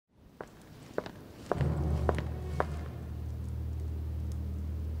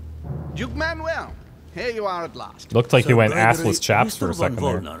Duke Manuel, here you are at last. Looked like Sir you went Gregory, assless chaps for a Mr. Van second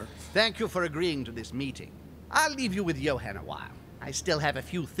there. Volner. Thank you for agreeing to this meeting. I'll leave you with Johann a while. I still have a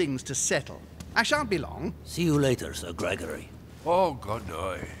few things to settle. I shan't be long. See you later, Sir Gregory. Oh, good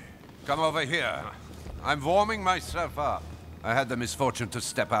boy. Come over here. I'm warming myself up. I had the misfortune to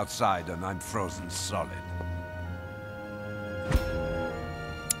step outside and I'm frozen solid.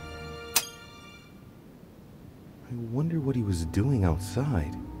 I wonder what he was doing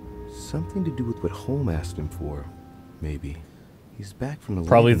outside. Something to do with what Holm asked him for. Maybe. He's back from the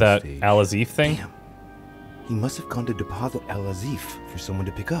Probably landing that stage. Al-Azif thing. Damn. He must have gone to deposit Al-Azif for someone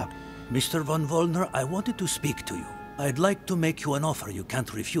to pick up. Mr. Van Volner, I wanted to speak to you. I'd like to make you an offer you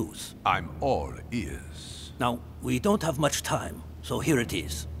can't refuse. I'm all ears. Now, we don't have much time, so here it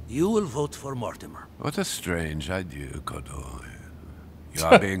is. You will vote for Mortimer. What a strange idea, Godoy. You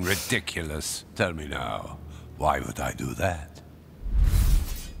are being ridiculous. Tell me now, why would I do that?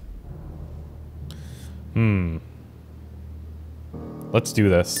 Let's do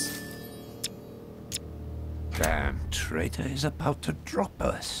this. Damn traitor is about to drop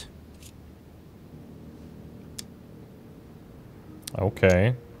us.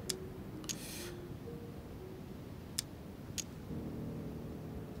 Okay.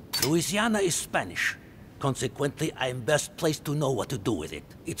 Louisiana is Spanish. Consequently, I am best placed to know what to do with it.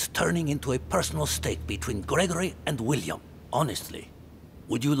 It's turning into a personal stake between Gregory and William. Honestly,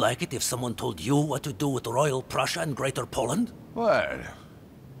 would you like it if someone told you what to do with Royal Prussia and Greater Poland? Well,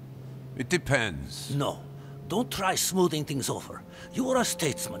 it depends. No. Don't try smoothing things over. You are a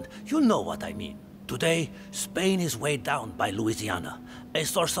statesman. You know what I mean. Today, Spain is weighed down by Louisiana, a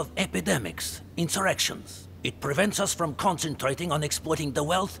source of epidemics, insurrections. It prevents us from concentrating on exploiting the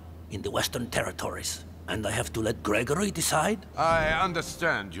wealth in the Western territories. And I have to let Gregory decide? I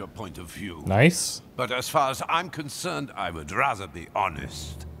understand your point of view. Nice. But as far as I'm concerned, I would rather be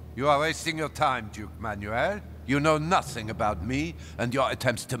honest. You are wasting your time, Duke Manuel. You know nothing about me, and your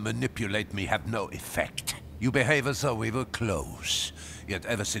attempts to manipulate me have no effect. You behave as though we were close. Yet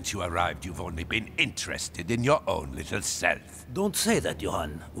ever since you arrived, you've only been interested in your own little self. Don't say that,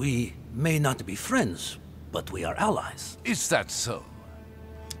 Johann. We may not be friends, but we are allies. Is that so?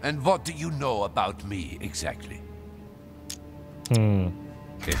 And what do you know about me, exactly?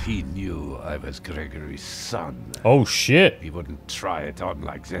 If he knew I was Gregory's son, Oh shit. he wouldn't try it on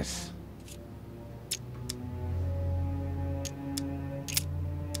like this.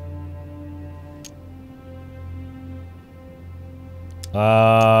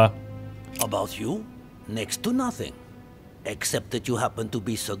 About you? Next to nothing. Except that you happen to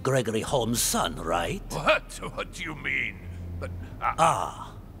be Sir Gregory Holmes' son, right? What? What do you mean? But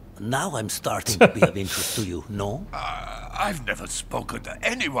Now I'm starting to be of interest to you, no? I've never spoken to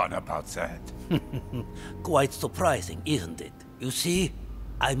anyone about that. Quite surprising, isn't it? You see,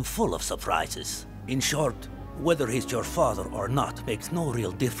 I'm full of surprises. In short, whether he's your father or not makes no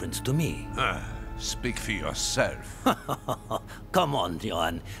real difference to me. Speak for yourself. Come on,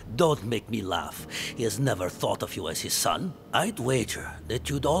 Johann. Don't make me laugh. He has never thought of you as his son. I'd wager that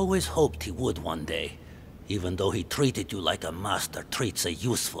you'd always hoped he would one day, even though he treated you like a master treats a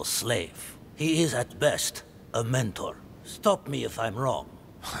useful slave. He is at best a mentor. Stop me if I'm wrong.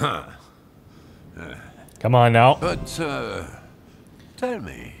 Come on now. But, tell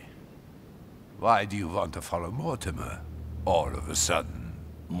me, why do you want to follow Mortimer all of a sudden?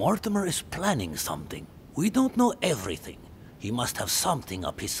 Mortimer is planning something. We don't know everything. He must have something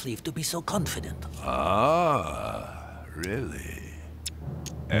up his sleeve to be so confident. Ah, really?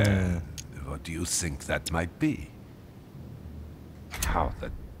 And what do you think that might be? How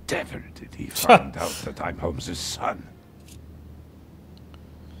the devil did he find out that I'm Holmes' son?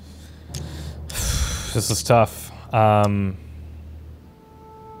 This is tough.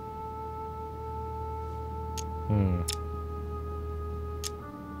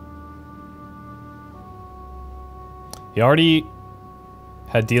 He already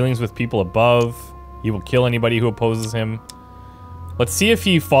had dealings with people above. He will kill anybody who opposes him. Let's see if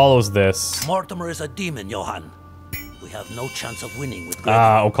he follows this. Mortimer is a demon, Johann. We have no chance of winning with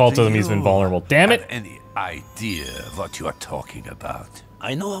Gregory. Occultism, he's been vulnerable. Damn it! Have any idea what you are talking about?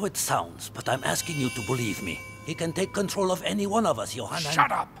 I know how it sounds, but I'm asking you to believe me. He can take control of any one of us, Johann.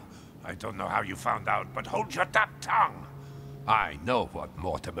 Shut up! I don't know how you found out, but hold your damn tongue! I know what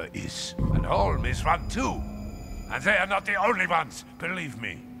Mortimer is, and Holmes is one too. And they are not the only ones, believe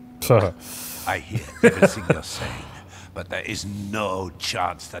me. I hear everything you're saying, but there is no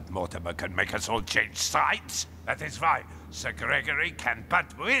chance that Mortimer can make us all change sides. That is why Sir Gregory can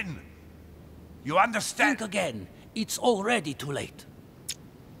but win. You understand? Think again. It's already too late.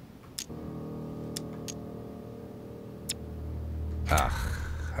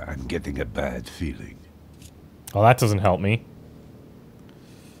 I'm getting a bad feeling. Oh, that doesn't help me.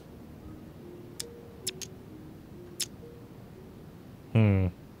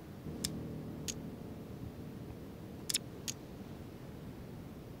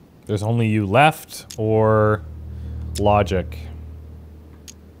 There's only you left, or logic.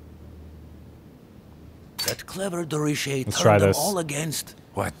 That clever Dorishe Let's try turned them this. all against...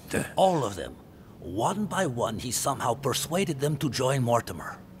 What the? All of them. One by one, he somehow persuaded them to join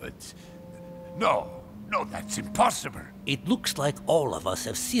Mortimer. But... No, that's impossible. It looks like all of us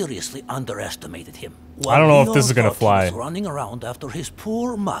have seriously underestimated him. I don't know While if this is Leon gonna thought fly. He was running around after his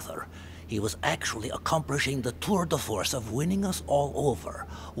poor mother. He was actually accomplishing the tour de force of winning us all over,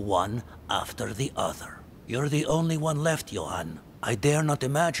 one after the other. You're the only one left, Johann. I dare not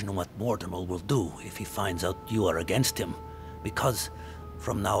imagine what Mortimer will do if he finds out you are against him. Because,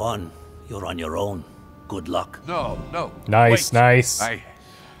 from now on, you're on your own. Good luck. No. Nice, Wait. nice.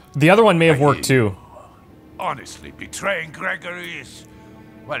 The other one may have worked too. Honestly, betraying Gregory is...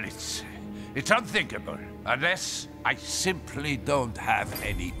 Well, it's unthinkable. Unless I simply don't have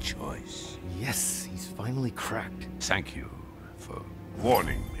any choice. Yes, he's finally cracked. Thank you for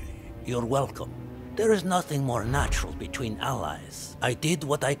warning me. You're welcome. There is nothing more natural between allies. I did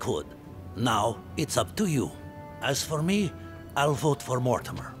what I could. Now, it's up to you. As for me, I'll vote for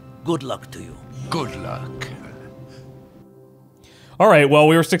Mortimer. Good luck to you. Good luck. Alright, well,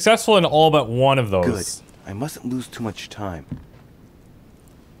 we were successful in all but one of those. Good. I mustn't lose too much time.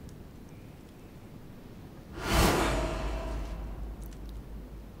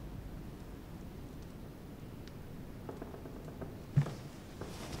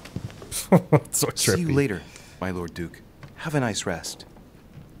 So trippy. See you later, my Lord Duke. Have a nice rest.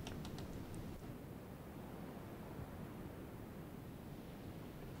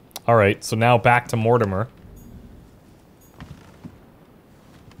 Alright, so now back to Mortimer.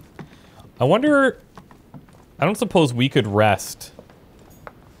 I wonder... I don't suppose we could rest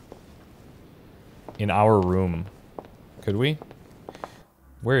in our room. Could we?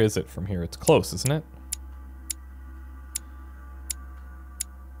 Where is it from here? It's close, isn't it?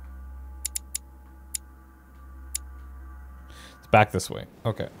 It's back this way.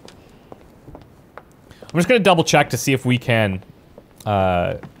 Okay. I'm just gonna double check to see if we can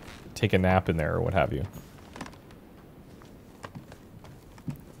take a nap in there or what have you.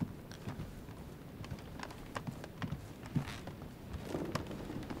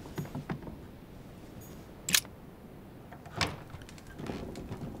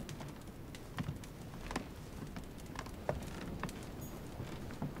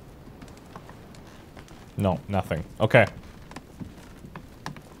 No, nothing. Okay.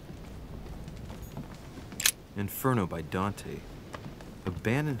 Inferno by Dante.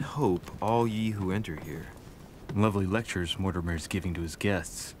 Abandon hope, all ye who enter here. Lovely lectures Mortimer is giving to his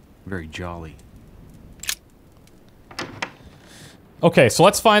guests. Very jolly. Okay, so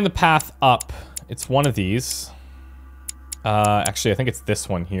let's find the path up. It's one of these. Actually, I think it's this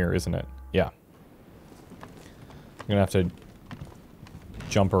one here, isn't it? Yeah. I'm gonna have to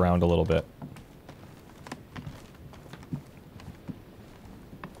jump around a little bit.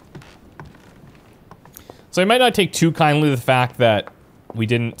 So I might not take too kindly the fact that we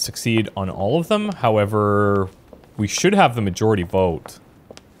didn't succeed on all of them. However, we should have the majority vote.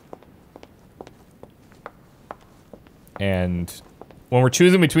 And when we're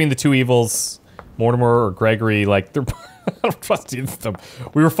choosing between the two evils, Mortimer or Gregory, like, they're... I don't trust either of them.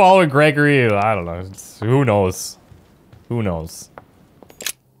 We were following Gregory, I don't know. Who knows? Who knows?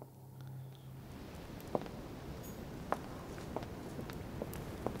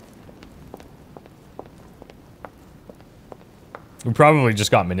 We probably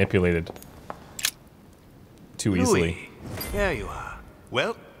just got manipulated too easily. Louis, there you are.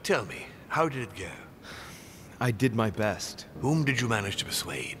 Well, tell me, how did it go? I did my best. Whom did you manage to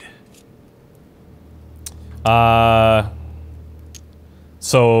persuade?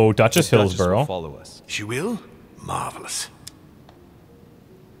 So Duchess The Duchess will Hillsborough. follow us. She will? Marvelous.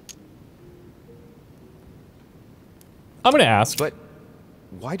 I'm gonna ask. But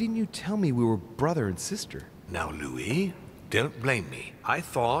why didn't you tell me we were brother and sister? Now, Louis, don't blame me. I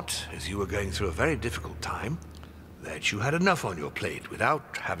thought, as you were going through a very difficult time, that you had enough on your plate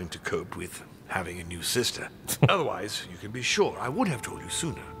without having to cope with having a new sister. Otherwise, you can be sure I would have told you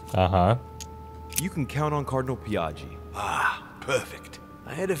sooner. Uh-huh. You can count on Cardinal Piaggi. Ah, perfect.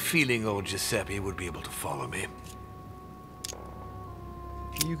 I had a feeling old Giuseppe would be able to follow me.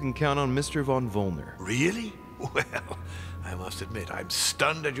 You can count on Mr. von Volner. Really? Well, I must admit, I'm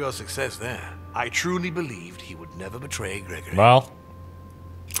stunned at your success there. I truly believed he would never betray Gregory. Well,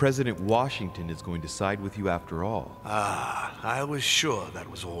 President Washington is going to side with you after all. Ah, I was sure that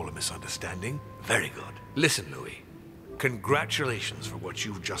was all a misunderstanding. Very good. Listen, Louis. Congratulations for what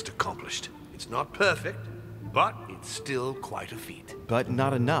you've just accomplished. It's not perfect, but it's still quite a feat. But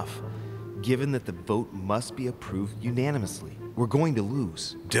not enough, given that the vote must be approved unanimously. We're going to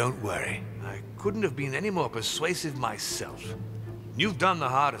lose. Don't worry. I couldn't have been any more persuasive myself. You've done the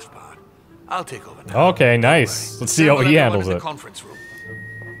hardest part. I'll take over now. Okay, nice. Let's see how he handles it. Conference room.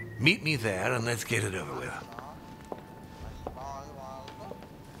 Meet me there and let's get it over with.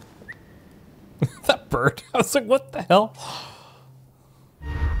 That bird. I was like, what the hell?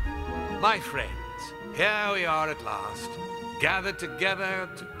 My friends, here we are at last, gathered together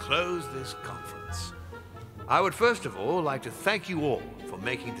to close this conference. I would first of all like to thank you all for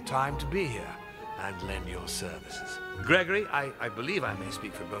making the time to be here and lend your services. Gregory, I believe I may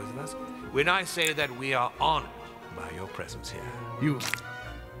speak for both of us when I say that we are honored by your presence here.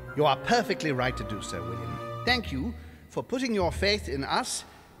 You are perfectly right to do so, William. Thank you for putting your faith in us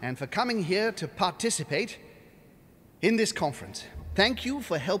and for coming here to participate in this conference. Thank you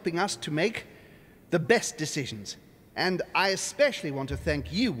for helping us to make the best decisions. And I especially want to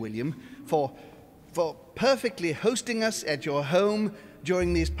thank you, William, for perfectly hosting us at your home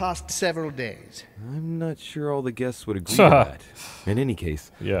during these past several days. I'm not sure all the guests would agree to that. In any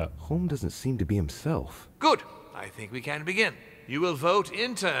case, yeah, Holmes doesn't seem to be himself. Good. I think we can begin. You will vote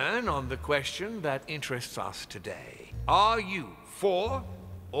in turn on the question that interests us today. Are you for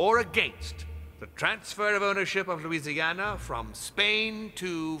or against the transfer of ownership of Louisiana from Spain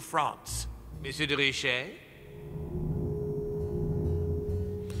to France? Monsieur de Richet?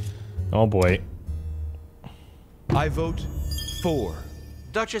 Oh boy. I vote for.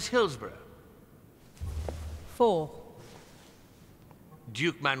 Duchess Hillsborough? For.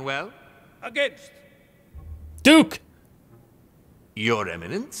 Duke Manuel? Against. Duke! Your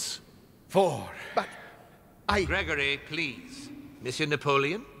Eminence? For. But Gregory, please. Monsieur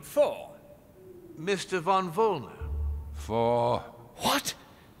Napoleon? For. Mr. von Volner? For. What?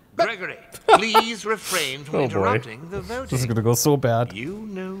 Gregory, please refrain from interrupting the voting. This is gonna go so bad. You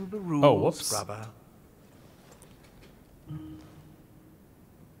know the rules, Oh, whoops. brother.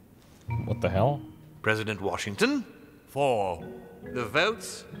 What the hell? President Washington? For. The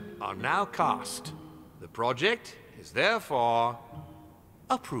votes are now cast. The project is therefore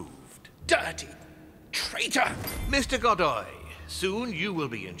approved. Dirty traitor! Mr. Godoy, soon you will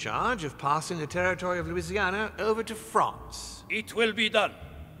be in charge of passing the territory of Louisiana over to France. It will be done.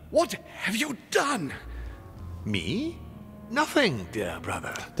 What have you done? Me? Nothing, dear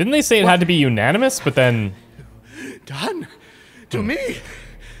brother. Didn't they say it had to be unanimous, but then... Done? To me?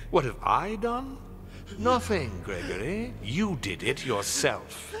 What have I done? Nothing, Gregory. You did it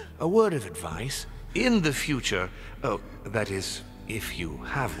yourself. A word of advice. In the future, that is, if you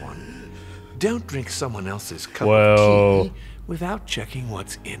have one, don't drink someone else's cup of tea without checking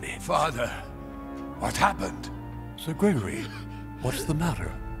what's in it. Father, what happened? Sir Gregory, what's the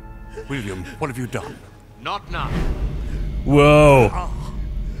matter? William, what have you done? Not now. Whoa.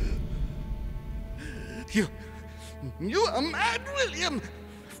 You are mad, William.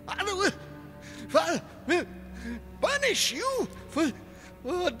 Father will punish you for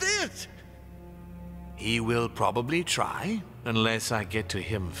this. He will probably try, unless I get to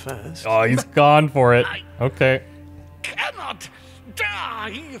him first. Oh, he's gone for it. Okay. Cannot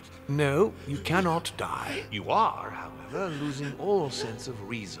die. No, you cannot die. You are, however, losing all sense of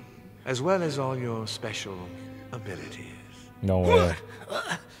reason, as well as all your special abilities. No way.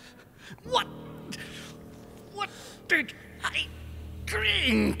 What did I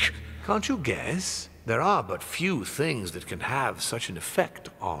drink? Can't you guess? There are but few things that can have such an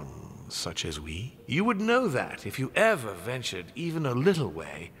effect on such as we. You would know that if you ever ventured even a little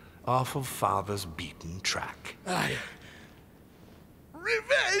way off of Father's beaten track.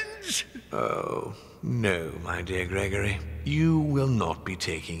 Revenge! Oh, no, my dear Gregory. You will not be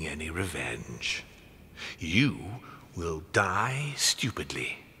taking any revenge. You will die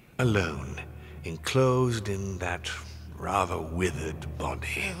stupidly, alone, enclosed in that rather withered body.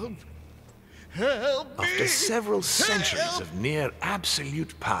 Help me! After several centuries of near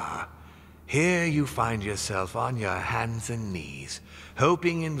absolute power, here you find yourself on your hands and knees,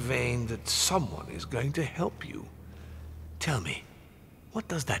 hoping in vain that someone is going to help you. Tell me, what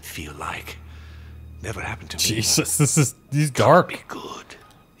does that feel like? Never happened to me. Jesus, he's dark. Be good.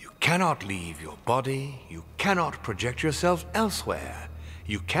 You cannot leave your body. You cannot project yourself elsewhere.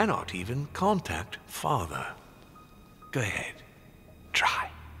 You cannot even contact Father. Go ahead. Try.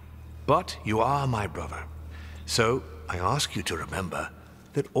 But you are my brother. So I ask you to remember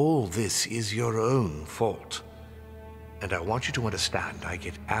that all this is your own fault. And I want you to understand I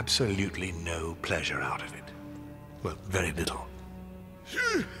get absolutely no pleasure out of it. Well, very little.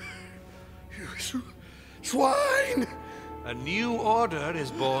 Swine! A new order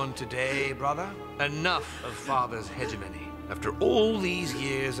is born today, brother. Enough of Father's hegemony. After all these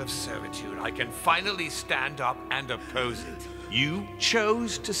years of servitude, I can finally stand up and oppose it. You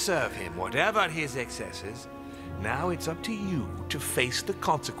chose to serve him, whatever his excesses. Now it's up to you to face the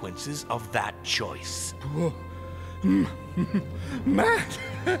consequences of that choice. Matt,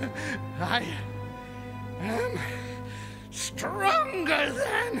 I am stronger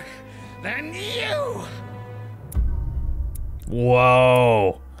than you.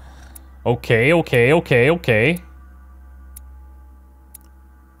 Whoa. Okay.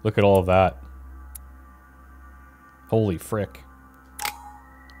 Look at all of that. Holy frick.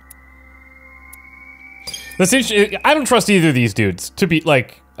 That's interesting. I don't trust either of these dudes. To be,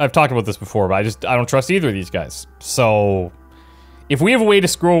 like, I've talked about this before, but I don't trust either of these guys. So, if we have a way to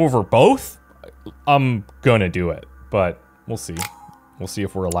screw over both, I'm gonna do it. But, we'll see. We'll see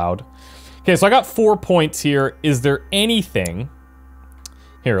if we're allowed. Okay, so I got 4 points here. Is there anything...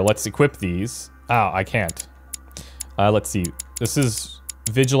 Here, let's equip these. Oh, I can't. Let's see. This is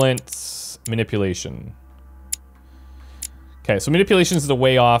vigilance, manipulation. Okay, so manipulation is a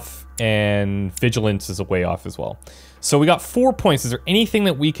way off, and vigilance is a way off as well. So we got 4 points. Is there anything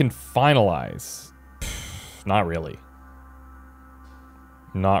that we can finalize? Not really.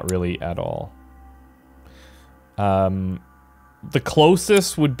 Not really at all. The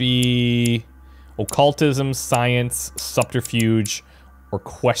closest would be occultism, science, subterfuge, or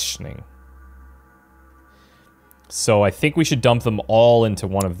questioning. So I think we should dump them all into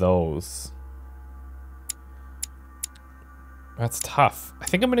one of those. That's tough. I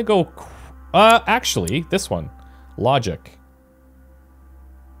think I'm gonna go... actually, this one. Logic.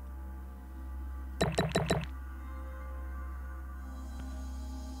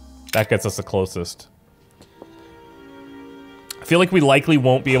 That gets us the closest. I feel like we likely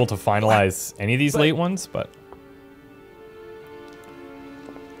won't be able to finalize any of these late ones, but...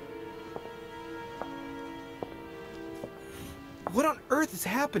 What on earth is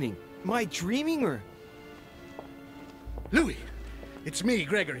happening? Am I dreaming or... Louis, it's me,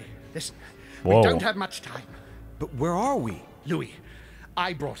 Gregory. Listen, Whoa. we don't have much time. But where are we? Louis,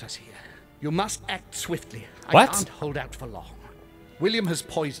 I brought us here. You must act swiftly. What? I can't hold out for long. William has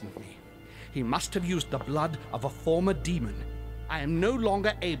poisoned me. He must have used the blood of a former demon. I am no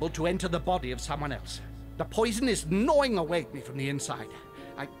longer able to enter the body of someone else. The poison is gnawing away at me from the inside.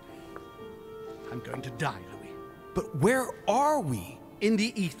 I'm going to die, Louis. But where are we? In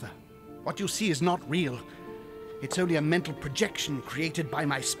the ether. What you see is not real. It's only a mental projection created by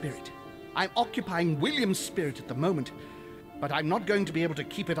my spirit. I'm occupying William's spirit at the moment, but I'm not going to be able to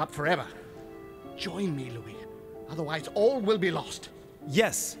keep it up forever. Join me, Louis. Otherwise, all will be lost.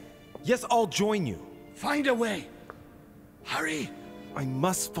 Yes. Yes, I'll join you. Find a way. Hurry. I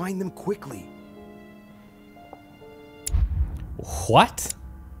must find them quickly. What?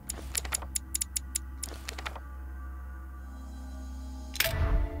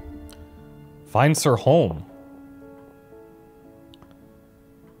 Find Sir Home.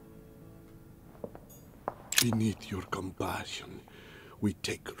 Beneath your compassion, we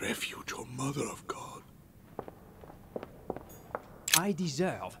take refuge, O Mother of God. I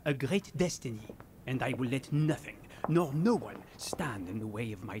deserve a great destiny, and I will let nothing, nor no one, stand in the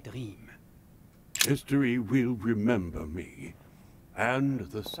way of my dream. History will remember me, and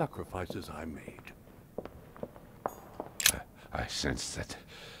the sacrifices I made. I sense that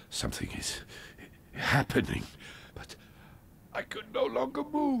something is happening, but I could no longer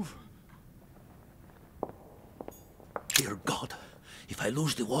move. Dear God, if I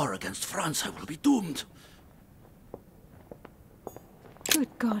lose the war against France, I will be doomed. Good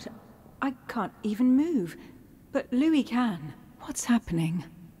God, I can't even move. But Louis can. What's happening?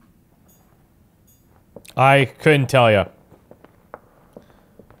 I couldn't tell you.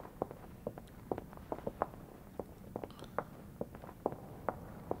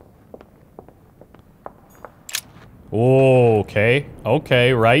 Okay.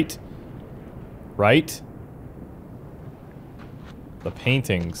 Okay, right. Right. The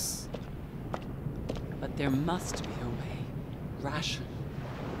paintings. But there must be a way.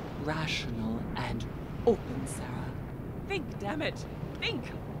 Rational and open, Sarah. Think, damn it. Think.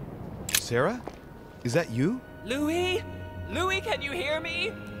 Sarah? Is that you? Louis? Louis, can you hear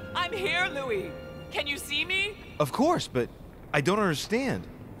me? I'm here, Louis. Can you see me? Of course, but I don't understand.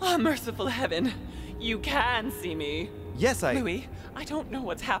 Oh, merciful heaven. You can see me. Yes, Louis, I don't know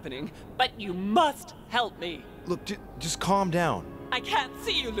what's happening, but you must help me. Look, just calm down. I can't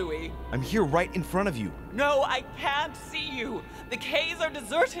see you, Louis. I'm here right in front of you. No, I can't see you. The caves are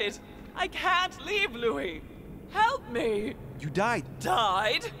deserted. I can't leave, Louis. Help me. You died.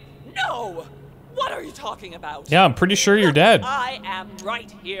 Died? No! What are you talking about? Yeah, I'm pretty sure you're dead. I am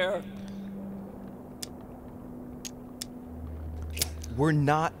right here. We're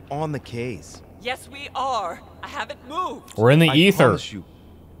not on the K's. Yes, we are. I haven't moved. We're in the I ether. promise you.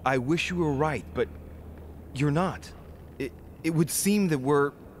 I wish you were right, but you're not. It would seem that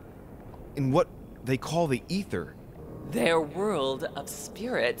we're in what they call the ether. Their world of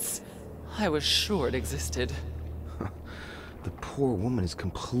spirits. I was sure it existed. The poor woman is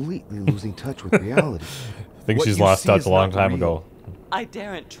completely losing touch with reality. I think What she's you lost see touch is a long not time real. ago. I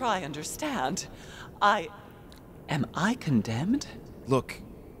daren't try understand. Am I condemned? Look,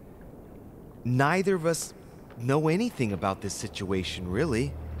 neither of us know anything about this situation,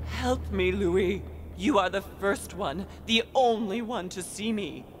 really. Help me, Louis. You are the first one, the only one to see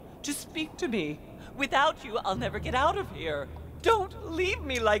me, to speak to me. Without you, I'll never get out of here. Don't leave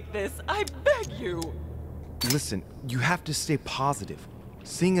me like this, I beg you. Listen, you have to stay positive.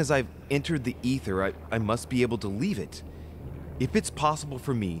 Seeing as I've entered the ether, I must be able to leave it. If it's possible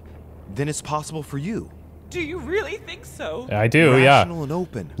for me, then it's possible for you. Do you really think so? I do, yeah. Rational and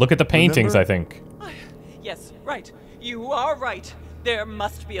open. Look at the paintings, Remember? I think. Yes, right. You are right. There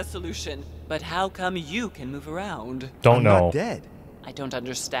must be a solution. But how come you can move around? Don't I'm know. not dead. I don't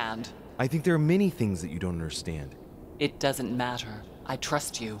understand. I think there are many things that you don't understand. It doesn't matter. I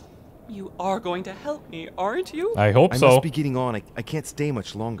trust you. You are going to help me, aren't you? I hope I so. must be getting on. I can't stay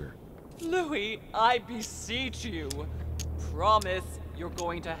much longer. Louis, I beseech you. Promise you're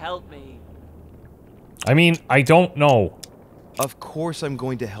going to help me. I mean, I don't know. Of course I'm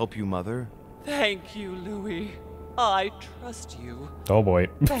going to help you, Mother. Thank you, Louis. I trust you. Oh boy.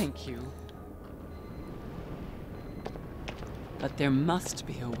 Thank you. But there must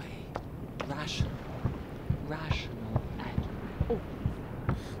be a way. Rational and... Oh.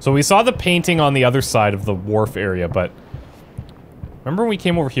 So we saw the painting on the other side of the wharf area, but remember when we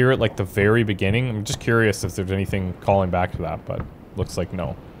came over here at like the very beginning? I'm just curious if there's anything calling back to that, but looks like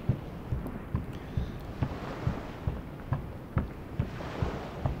no.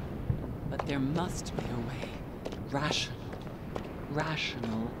 But there must be a way.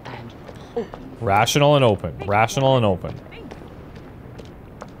 Rational and open. Rational and open. Rational and open.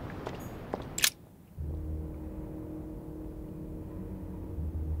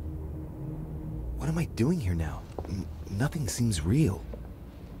 What am I doing here now? Nothing seems real.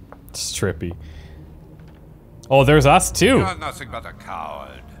 It's trippy. Oh, there's us too. You're nothing but a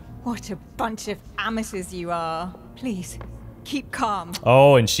coward. What a bunch of amateurs you are. Please, keep calm.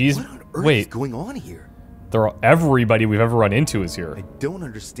 Oh, and she's... What on earth Wait. is going on here? Everybody we've ever run into is here. I don't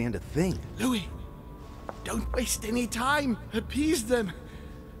understand a thing. Louis, don't waste any time. Appease them.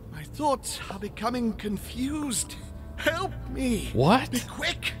 My thoughts are becoming confused. Help me. What? Be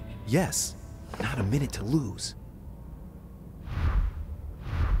quick. Yes. Not a minute to lose.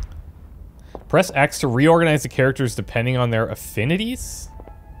 Press X to reorganize the characters depending on their affinities?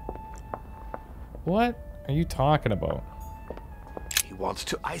 What are you talking about? He wants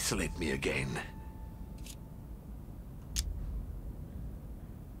to isolate me again.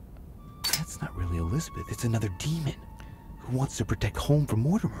 That's not really Elizabeth. It's another demon who wants to protect home from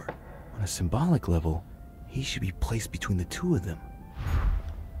Mortimer. On a symbolic level, he should be placed between the two of them.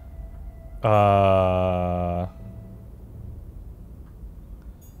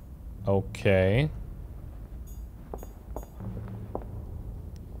 Okay.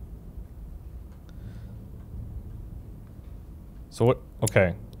 So what?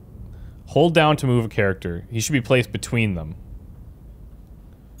 Okay. Hold down to move a character. He should be placed between them.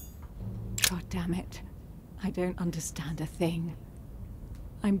 God damn it. I don't understand a thing.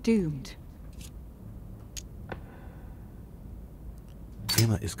 I'm doomed.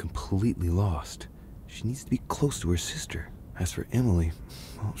 Emma is completely lost. She needs to be close to her sister. As for Emily,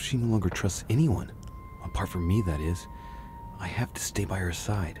 well, she no longer trusts anyone. Apart from me, that is. I have to stay by her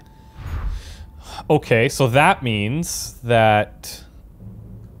side. Okay, so that means that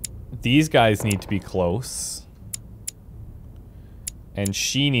these guys need to be close. And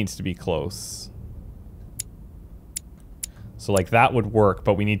she needs to be close. So, like, that would work,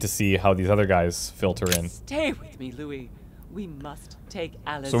 but we need to see how these other guys filter in. Stay with me, Louis. We must take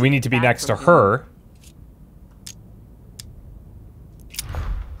Alice. So we need to be back next to from her.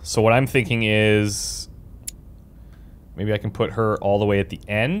 So what I'm thinking is... maybe I can put her all the way at the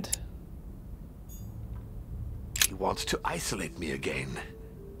end? He wants to isolate me again.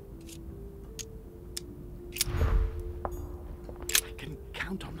 I can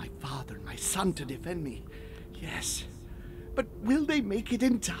count on my father and my son to defend me. Yes, But will they make it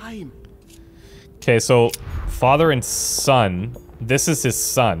in time? Okay, so father and son. This is his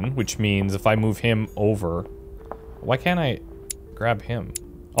son, which means if I move him over... Why can't I grab him?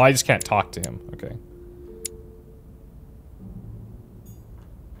 Oh, I just can't talk to him. Okay.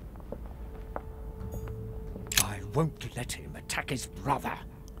 I won't let him attack his brother.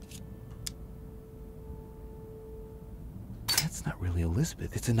 That's not really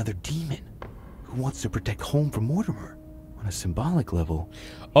Elizabeth. It's another demon who wants to protect home from Mortimer. On a symbolic level,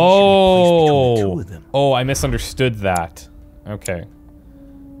 oh, between the two of them. Oh, I misunderstood that. Okay.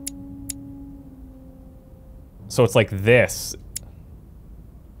 So it's like this.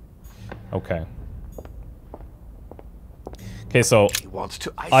 Okay. Okay, so he wants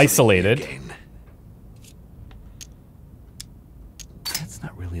to isolated. Again. That's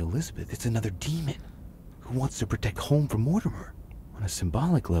not really Elizabeth. It's another demon who wants to protect home from Mortimer. On a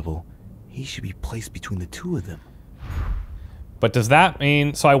symbolic level, he should be placed between the two of them. But does that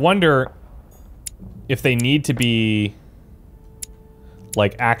mean... So I wonder if they need to be,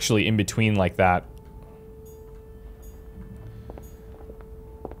 like, actually in between like that.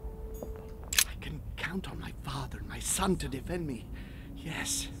 I can count on my father and my son to defend me.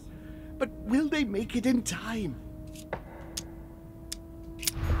 Yes. But will they make it in time?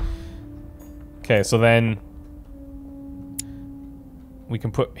 Okay, so then... we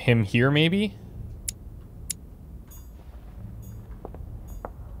can put him here, maybe?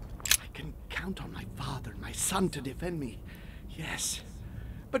 Count on my father and my son to defend me. Yes.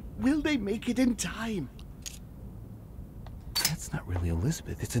 But will they make it in time? That's not really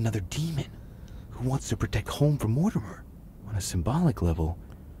Elizabeth. It's another demon who wants to protect home from Mortimer. On a symbolic level,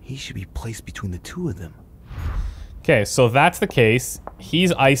 he should be placed between the two of them. Okay, so that's the case.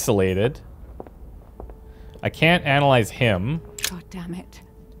 He's isolated. I can't analyze him. God damn it.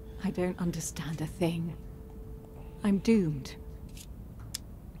 I don't understand a thing. I'm doomed.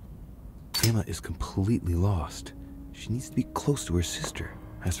 Emma is completely lost. She needs to be close to her sister.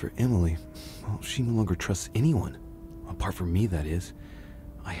 As for Emily, well, she no longer trusts anyone. Apart from me, that is.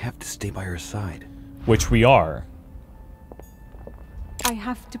 I have to stay by her side. Which we are. I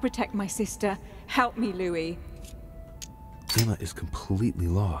have to protect my sister. Help me, Louis. Emma is completely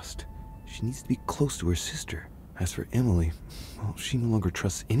lost. She needs to be close to her sister. As for Emily, well, she no longer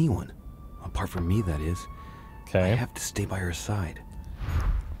trusts anyone. Apart from me, that is. Okay. I have to stay by her side.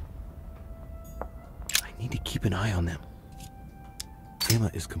 I need to keep an eye on them.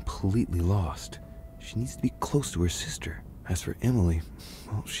 Emma is completely lost. She needs to be close to her sister. As for Emily,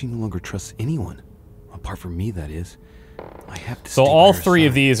 well, she no longer trusts anyone. Apart from me, that is. I have to So stay all by her three side.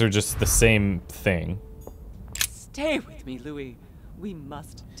 of these are just the same thing. Stay with me, Louis. We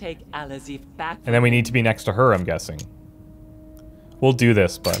must take Alazif back. And then we need to be next to her, I'm guessing. We'll do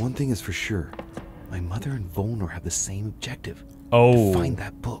this, but... One thing is for sure. My mother and Volnor have the same objective. Oh. To find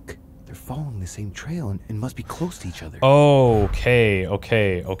that book. They're following the same trail and must be close to each other. Oh,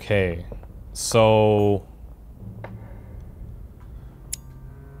 okay. So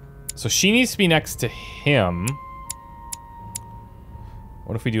she needs to be next to him.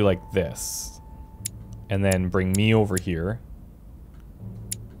 What if we do like this? And then bring me over here.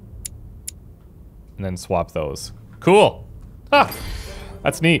 And then swap those. Cool! Ah!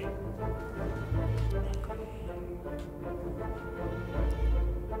 That's neat.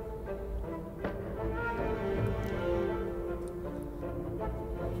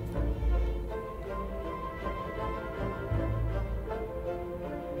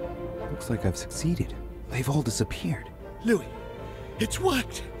 Looks like I've succeeded. They've all disappeared. Louis, it's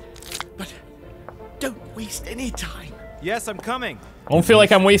worked. But don't waste any time. Yes, I'm coming. I don't feel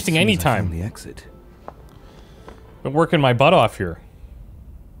like I'm wasting any time. The exit. Been working my butt off here.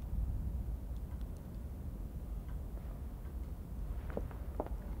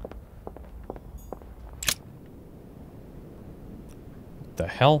 What the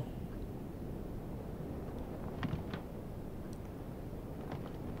hell?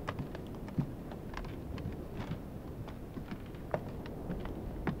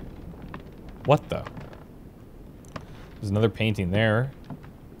 What the? There's another painting there.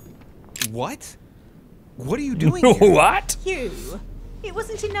 What? What are you doing here? What? You? It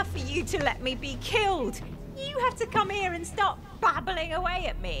wasn't enough for you to let me be killed. You had to come here and start babbling away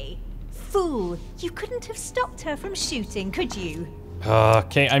at me. Fool, you couldn't have stopped her from shooting, could you?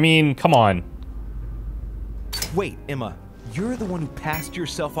 Okay, I mean, come on. Wait, Emma, you're the one who passed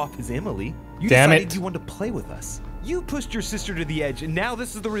yourself off as Emily. You Damn decided it. you wanted to play with us. You pushed your sister to the edge, and now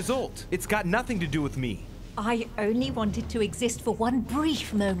this is the result. It's got nothing to do with me. I only wanted to exist for one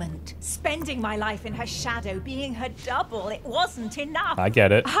brief moment. Spending my life in her shadow, being her double, it wasn't enough. I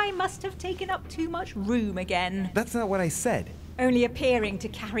get it. I must have taken up too much room again. That's not what I said. Only appearing to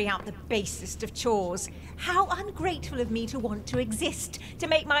carry out the basest of chores. How ungrateful of me to want to exist, to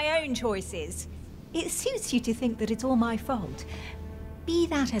make my own choices. It suits you to think that it's all my fault. Be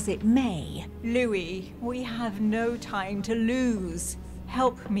that as it may, Louis, we have no time to lose.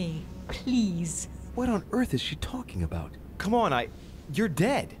 Help me, please. What on earth is she talking about? Come on, you're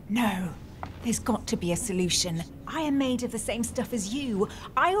dead. No, there's got to be a solution. I am made of the same stuff as you.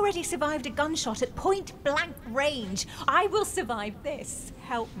 I already survived a gunshot at point-blank range. I will survive this.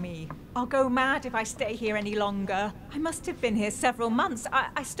 Help me. I'll go mad if I stay here any longer. I must have been here several months.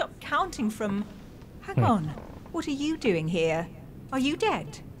 I stopped counting from... Hang on. What are you doing here? Are you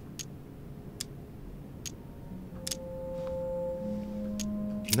dead?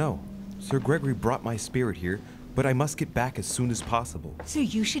 No. Sir Gregory brought my spirit here, but I must get back as soon as possible. So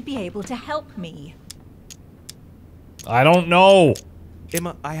you should be able to help me. I don't know.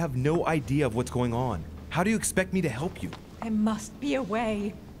 Emma, I have no idea of what's going on. How do you expect me to help you? There must be a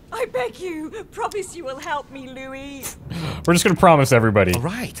way. I beg you, promise you will help me, Louis. We're just gonna promise everybody. All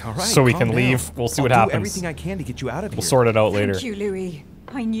right. So we can calm leave. down. We'll see I'll what happens. do everything I can to get you out of here. We'll sort it out later. Thank you, Louis.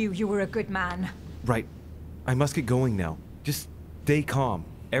 I knew you were a good man. Right. I must get going now. Just stay calm.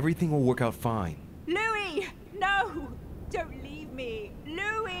 Everything will work out fine. Louis! No! Don't leave me!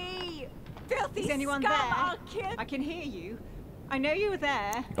 Louis! Filthy Is anyone scum! there? I'll kill... I can hear you. I know you were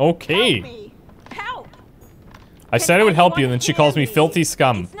there. Okay. Help me! Help! I said it would help you, and then she calls me filthy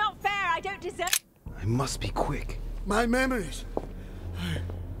scum. It's not fair. I don't deserve... I must be quick. My memories.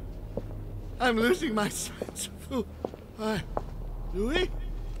 I'm losing my sense of who... Louis?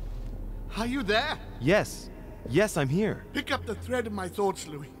 Are you there? Yes. Yes, I'm here. Pick up the thread of my thoughts,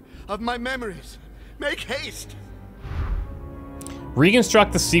 Louis. Of my memories. Make haste!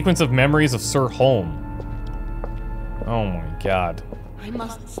 Reconstruct the sequence of memories of Sir Holm. Oh my god. I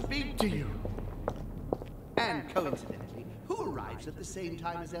must speak to you. And coincidentally, who arrives at the same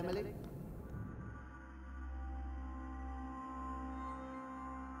time as Emily?